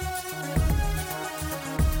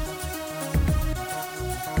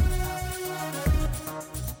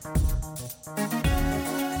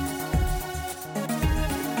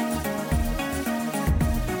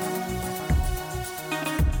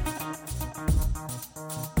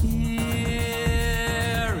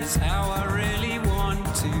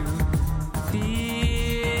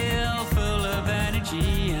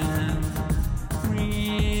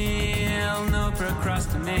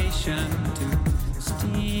 To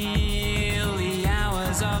steal the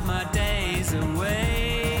hours of my days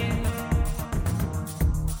away.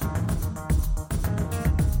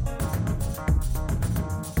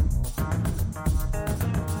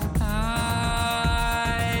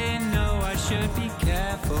 I know I should be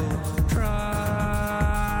careful,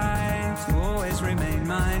 try to always remain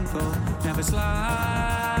mindful, never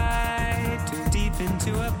slide too deep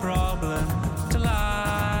into a problem. To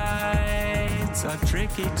lights are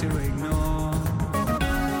tricky to ignore.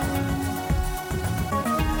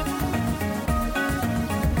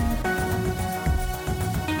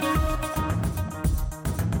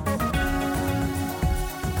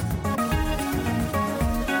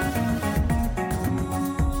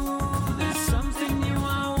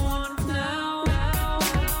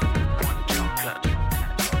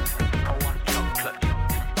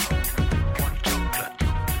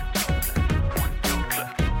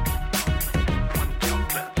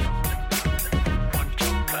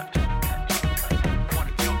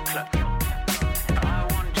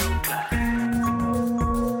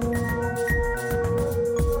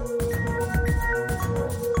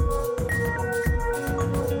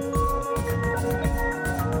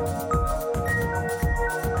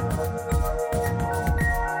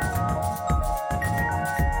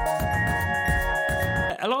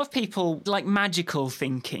 People like magical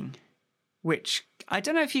thinking, which I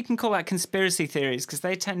don't know if you can call that conspiracy theories, because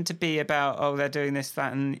they tend to be about, oh, they're doing this,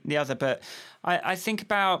 that, and the other. But I think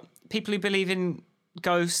about people who believe in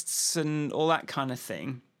ghosts and all that kind of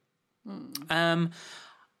thing. I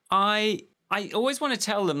always want to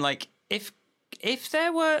tell them, like, if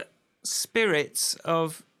there were spirits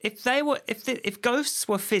of, if ghosts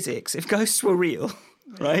were physics, if ghosts were real,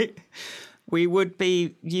 right, we would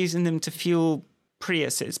be using them to fuel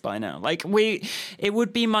Priuses by now. Like, it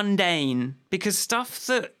would be mundane, because stuff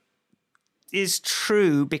that is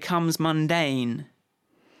true becomes mundane,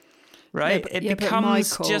 right? It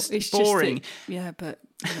becomes Michael, just boring. But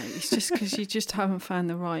it's just because you just haven't found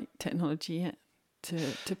the right technology yet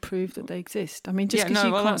to prove that they exist. I mean, just because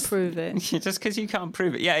you can't prove it. Just because you can't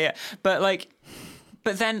prove it.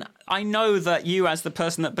 But then I know that you, as the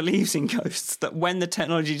person that believes in ghosts, that when the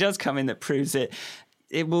technology does come in that proves it,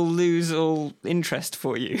 it will lose all interest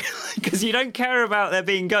for you, because you don't care about there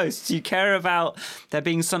being ghosts. You care about there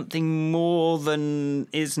being something more than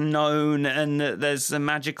is known, and that there's a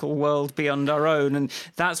magical world beyond our own, and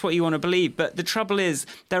that's what you want to believe. But the trouble is,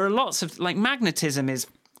 there are lots of, like, magnetism is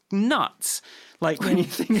nuts. Like when you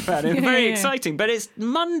think about it, very exciting, but it's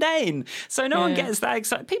mundane. So no one gets that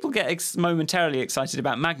excited. People get momentarily excited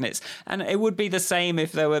about magnets. And it would be the same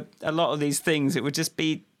if there were a lot of these things. It would just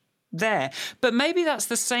be there. But maybe that's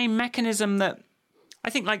the same mechanism that I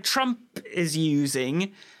think like Trump is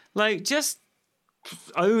using. Like just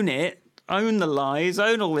own it, own the lies,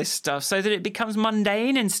 own all this stuff so that it becomes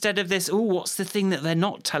mundane instead of this, what's the thing that they're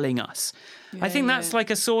not telling us? I think that's like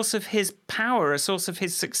a source of his power, a source of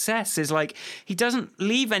his success is like he doesn't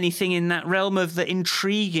leave anything in that realm of the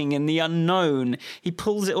intriguing and the unknown. He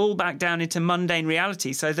pulls it all back down into mundane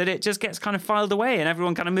reality so that it just gets kind of filed away and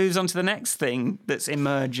everyone kind of moves on to the next thing that's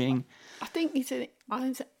emerging. I think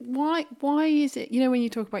why is it, when you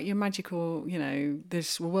talk about your magical,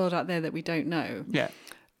 there's a world out there that we don't know. Yeah.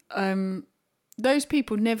 Those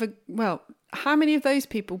people how many of those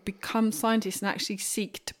people become scientists and actually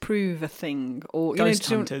seek to prove a thing? Or Ghost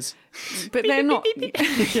hunters. But they're not. But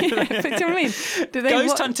do you know what I mean?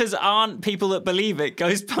 Ghost hunters aren't people that believe it.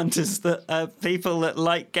 Ghost hunters that are people that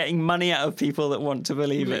like getting money out of people that want to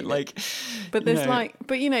believe it. Like, but there's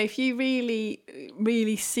if you really,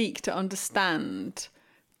 really seek to understand,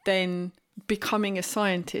 then becoming a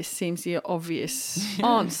scientist seems the obvious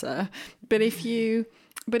answer. But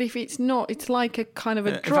if it's not, it's like a kind of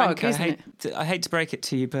a drug, Ivanka, isn't it? I hate to break it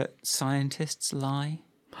to you, but scientists lie.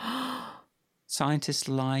 Scientists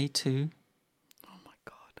lie too. Oh my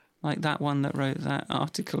God. Like that one that wrote that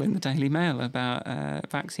article in the Daily Mail about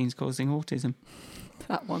vaccines causing autism.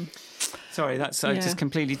 That one. Sorry, I just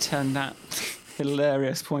completely turned that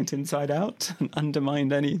hilarious point inside out and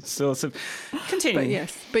undermined any source of... Continue.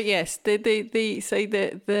 But yes,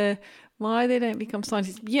 the why they don't become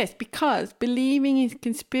scientists. Yes, because believing in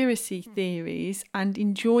conspiracy theories and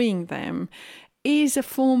enjoying them is a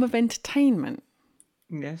form of entertainment.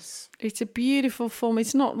 Yes. It's a beautiful form.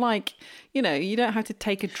 It's not like, you don't have to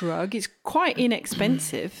take a drug. It's quite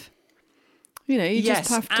inexpensive. You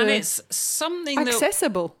just have to... and it's something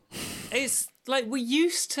accessible. It's like we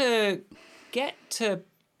used to get to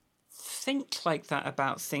think like that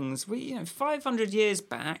about things. 500 years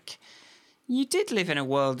back... You did live in a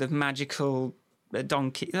world of magical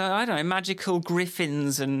magical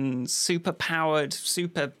griffins and super-powered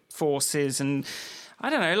super forces, and I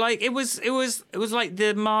don't know, like it was like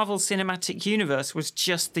the Marvel Cinematic Universe was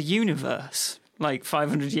just the universe. Like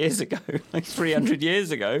 500 years ago, like 300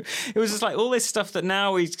 years ago, it was just like all this stuff that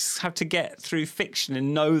now we have to get through fiction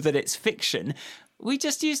and know that it's fiction. We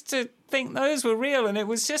just used to think those were real, and it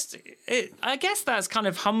was just. I guess that's kind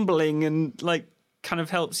of humbling and like. Kind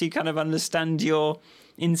of helps you kind of understand your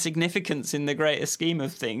insignificance in the greater scheme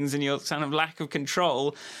of things and your kind of lack of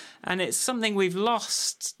control. And it's something we've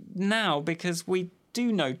lost now because we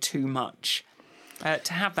do know too much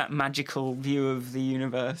to have that magical view of the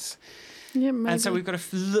universe. Yeah, maybe. And so we've got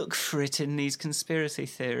to look for it in these conspiracy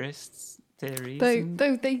theories.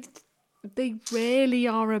 Though they rarely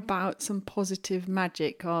are about some positive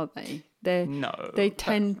magic, are they? No. They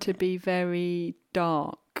tend to be very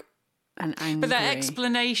dark. And angry. But they're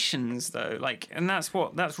explanations, though, and that's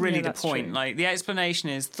really the point. True. Like the explanation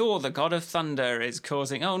is Thor, the god of thunder, is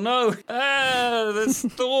causing. Oh no, there's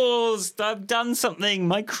Thor's. I've done something.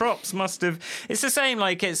 My crops must have. It's the same.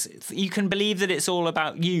 Like you can believe that it's all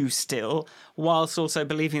about you still, whilst also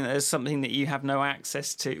believing that there's something that you have no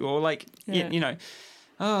access to, or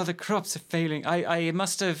oh, the crops are failing. I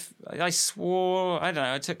must have. I swore. I don't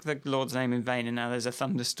know. I took the Lord's name in vain, and now there's a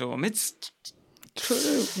thunderstorm. It's.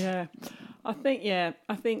 True. Yeah, I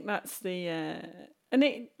think that's the and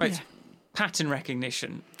it. Right. Yeah. Pattern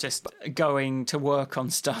recognition, just going to work on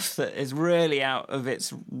stuff that is really out of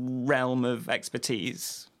its realm of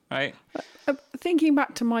expertise, right? Thinking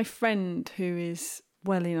back to my friend who is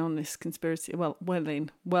well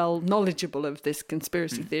knowledgeable of this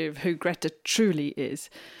conspiracy theory of who Greta truly is.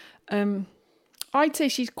 I'd say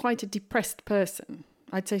she's quite a depressed person.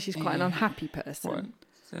 I'd say she's quite an unhappy person. What?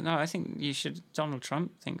 No, I think Donald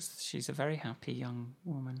Trump thinks she's a very happy young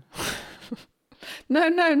woman. No,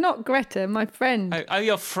 not Greta, my friend. Oh,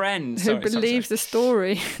 your friend. Who believes the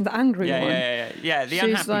story, the angry one. Yeah, the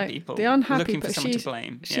unhappy people. The unhappy looking for someone to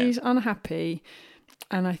blame. She's unhappy,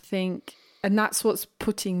 and I think, and that's what's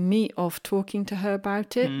putting me off talking to her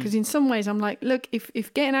about it. Because in some ways I'm like, look,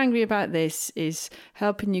 if getting angry about this is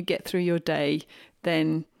helping you get through your day,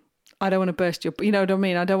 then I don't want to burst your, you know what I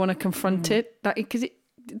mean? I don't want to confront it. Because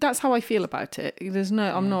that's how I feel about it.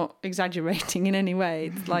 I'm not exaggerating in any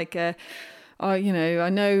way. It's like, I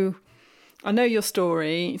know your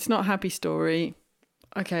story. It's not a happy story.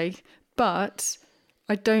 Okay. But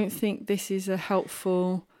I don't think this is a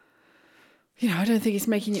helpful, I don't think it's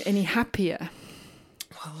making you any happier.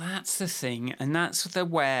 Well, that's the thing, and that's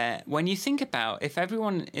where when you think about if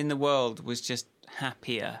everyone in the world was just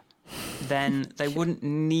happier, then they wouldn't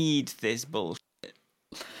need this bullshit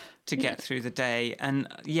to get through the day. And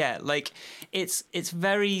yeah, like it's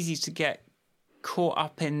very easy to get caught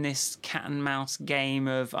up in this cat and mouse game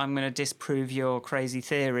of I'm going to disprove your crazy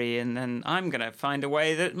theory, and then I'm going to find a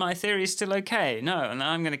way that my theory is still okay. No, and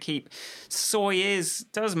I'm going to keep soy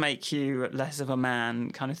does make you less of a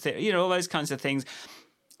man kind of thing. You know, all those kinds of things.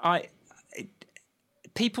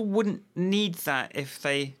 People wouldn't need that if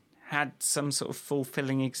they had some sort of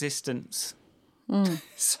fulfilling existence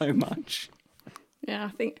so much. Yeah, I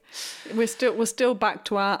think we're still back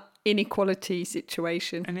to our inequality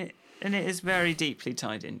situation, and it is very deeply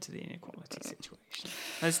tied into the inequality situation.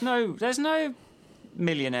 There's no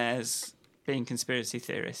millionaires being conspiracy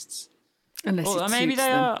theorists. Unless maybe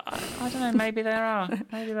they are. I don't know. Maybe there are.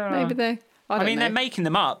 Maybe there are. Maybe they. I mean, they're making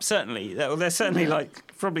them up. Certainly, they're certainly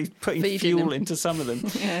like probably putting Feeding fuel them. into some of them.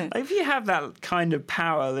 Yeah. Like, if you have that kind of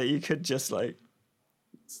power that you could just like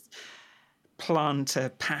plant a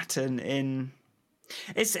pattern in,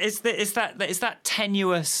 it's that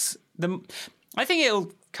tenuous. I think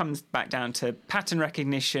it'll comes back down to pattern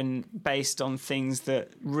recognition based on things that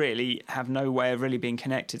really have no way of really being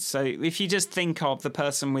connected. So if you just think of the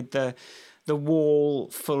person with the wall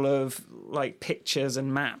full of like pictures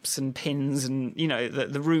and maps and pins, and you know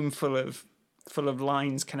the room full of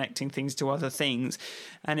lines connecting things to other things,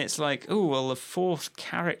 and it's like, oh well, the fourth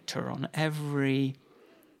character on every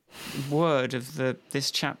word of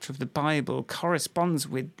this chapter of the Bible corresponds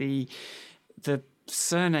with the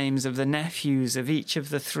surnames of the nephews of each of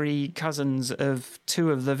the three cousins of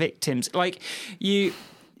two of the victims. Like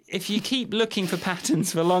if you keep looking for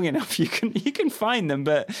patterns for long enough, you can find them,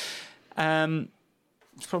 but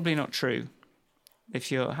it's probably not true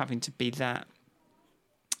if you're having to be that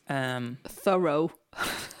thorough.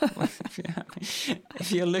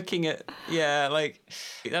 If you're looking at like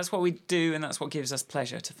that's what we do, and that's what gives us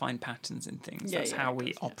pleasure, to find patterns in things. That's how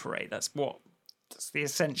we operate. That's the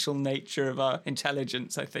essential nature of our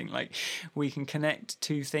intelligence, I think. Like, we can connect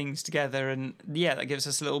two things together, and that gives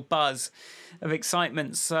us a little buzz of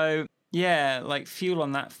excitement. So like fuel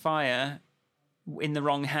on that fire in the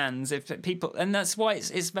wrong hands, if people, and that's why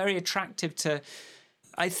it's very attractive to,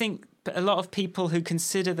 I think, a lot of people who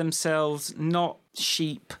consider themselves not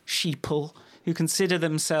sheeple, who consider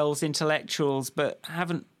themselves intellectuals but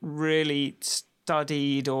haven't really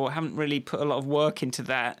studied or haven't really put a lot of work into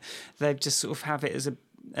that. They just sort of have it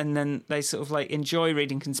and then they sort of like enjoy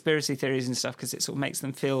reading conspiracy theories and stuff because it sort of makes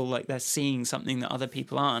them feel like they're seeing something that other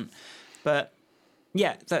people aren't. But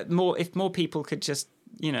if more people could just,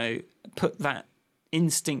 put that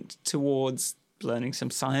instinct towards learning some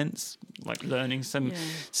science, like learning some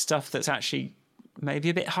stuff that's actually maybe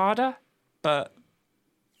a bit harder, but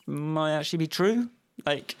might actually be true.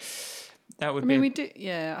 Like, that would be. We do.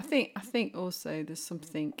 Yeah, I think also there's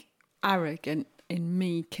something arrogant in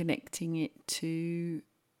me connecting it to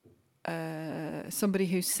somebody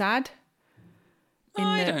who's sad.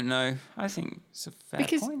 I don't know. I think it's a fair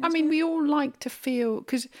point. Because we all like to feel,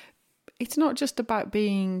 because it's not just about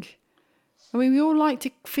being. We all like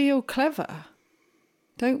to feel clever,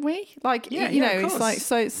 don't we? Like,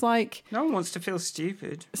 it's like no one wants to feel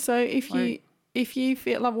stupid. So if you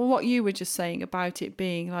feel like, well, what you were just saying about it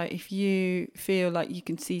being like, if you feel like you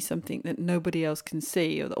can see something that nobody else can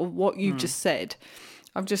see, or what you just said,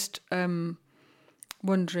 I'm just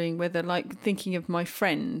wondering whether, like, thinking of my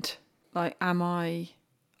friend, like, am I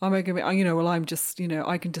going to be, I'm just,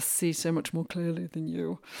 I can just see so much more clearly than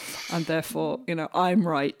you, and therefore, I'm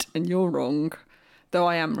right and you're wrong, though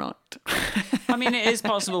I am right. It is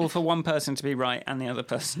possible for one person to be right and the other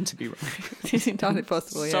person to be wrong. It's entirely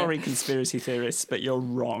possible, Sorry, conspiracy theorists, but you're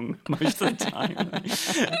wrong most of the time.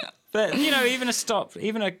 But, even a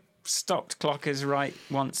stopped clock is right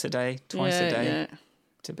once a day, twice a day. Yeah.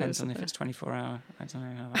 Depends on if it's 24 hour. I don't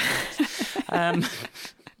know how that works.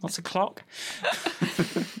 What's a clock?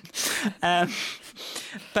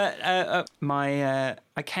 But I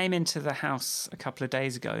came into the house a couple of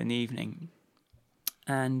days ago in the evening,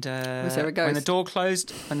 and was there a ghost? When the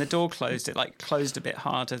door closed, it like closed a bit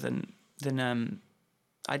harder than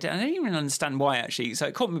I don't even understand why, actually. So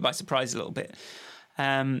it caught me by surprise a little bit.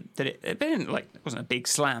 That it didn't, like, it wasn't a big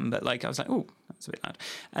slam, but like I was like, oh, that's a bit loud.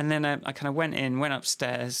 And then I kind of went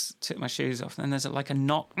upstairs, took my shoes off, and then there's like a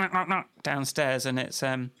knock downstairs, and it's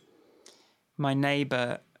my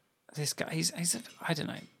neighbour. This guy, he's I don't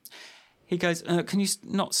know. He goes, can you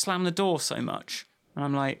not slam the door so much? And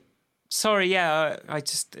I'm like, sorry, I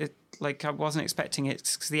wasn't expecting it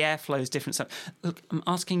because the airflow is different. So, look, I'm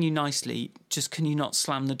asking you nicely, just can you not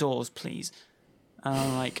slam the doors, please? And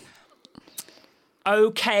I'm like,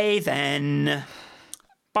 okay then,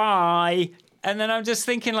 bye. And then I'm just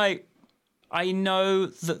thinking, like, I know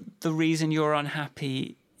that the reason you're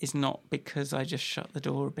unhappy is not because I just shut the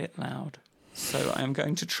door a bit loud. So I am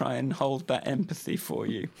going to try and hold that empathy for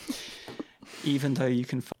you, even though you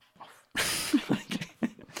can off.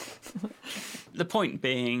 The point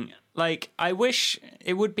being, like, I wish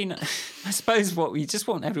it would be... I suppose what we just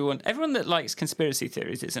want everyone that likes conspiracy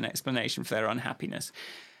theories is an explanation for their unhappiness.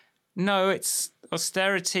 No, it's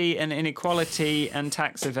austerity and inequality and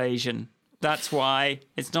tax evasion. That's why.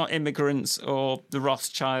 It's not immigrants or the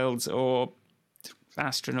Rothschilds or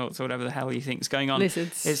astronauts or whatever the hell you think is going on.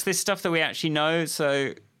 Lizards. It's this stuff that we actually know,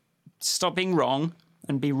 so stop being wrong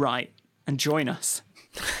and be right and join us.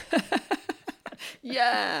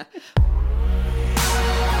 Yeah.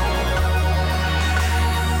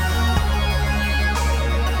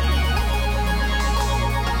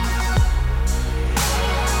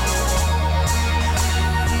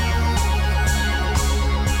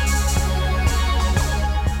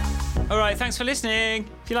 All right, thanks for listening.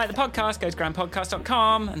 If you like the podcast, go to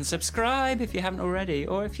grandpodcast.com and subscribe if you haven't already.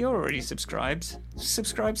 Or if you're already subscribed,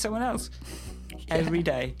 subscribe someone else every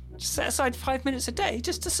day. Just set aside 5 minutes a day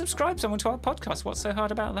just to subscribe someone to our podcast. What's so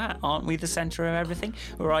hard about that? Aren't we the centre of everything?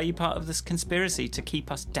 Or are you part of this conspiracy to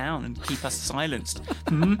keep us down and keep us silenced?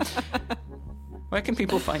 Where can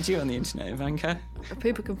people find you on the internet, Ivanka?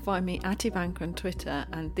 People can find me at Ivanka on Twitter,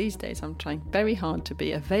 and these days I'm trying very hard to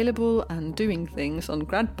be available and doing things on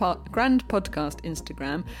Grand Podcast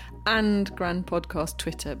Instagram and Grand Podcast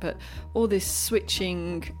Twitter, but all this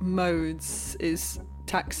switching modes is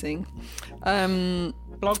taxing.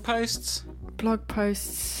 Blog posts? Blog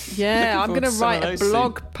posts. Yeah, I'm going to write a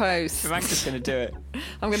blog post. Ivanka's going to do it.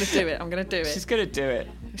 I'm going to do it. She's going to do it.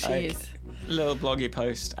 She is. Little bloggy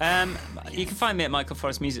post. You can find me at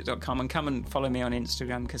michaelforestmusic.com and come and follow me on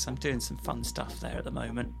Instagram because I'm doing some fun stuff there at the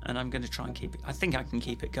moment and I'm going to try and keep it. I think I can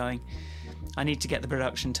keep it going. I need to get the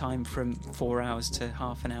production time from 4 hours to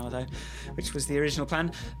half an hour though, which was the original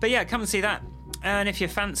plan. But yeah, come and see that. And if you're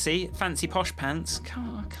fancy posh pants,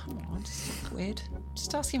 come on, just weird.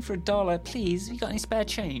 Just asking for $1, please. Have you got any spare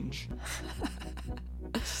change?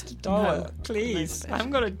 Just $1, No, please. no, I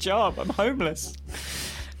haven't got a job. I'm homeless.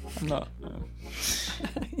 I'm not.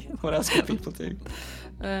 What else can people do?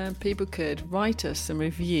 People could write us some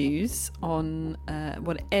reviews on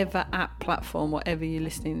whatever app platform, whatever you're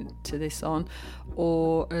listening to this on,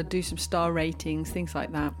 or do some star ratings, things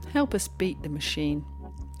like that. Help us beat the machine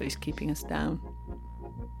that is keeping us down.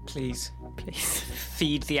 Please. Please.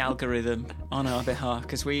 Feed the algorithm on our behalf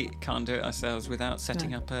because we can't do it ourselves without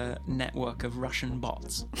setting up a network of Russian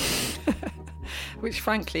bots. Which,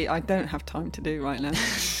 frankly, I don't have time to do right now.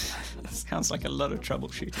 Sounds like a lot of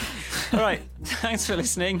troubleshooting. All right. Thanks for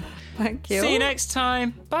listening. Thank you. See you next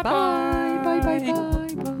time. Bye-bye. Bye. Bye.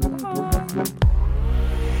 Bye. Bye. Bye.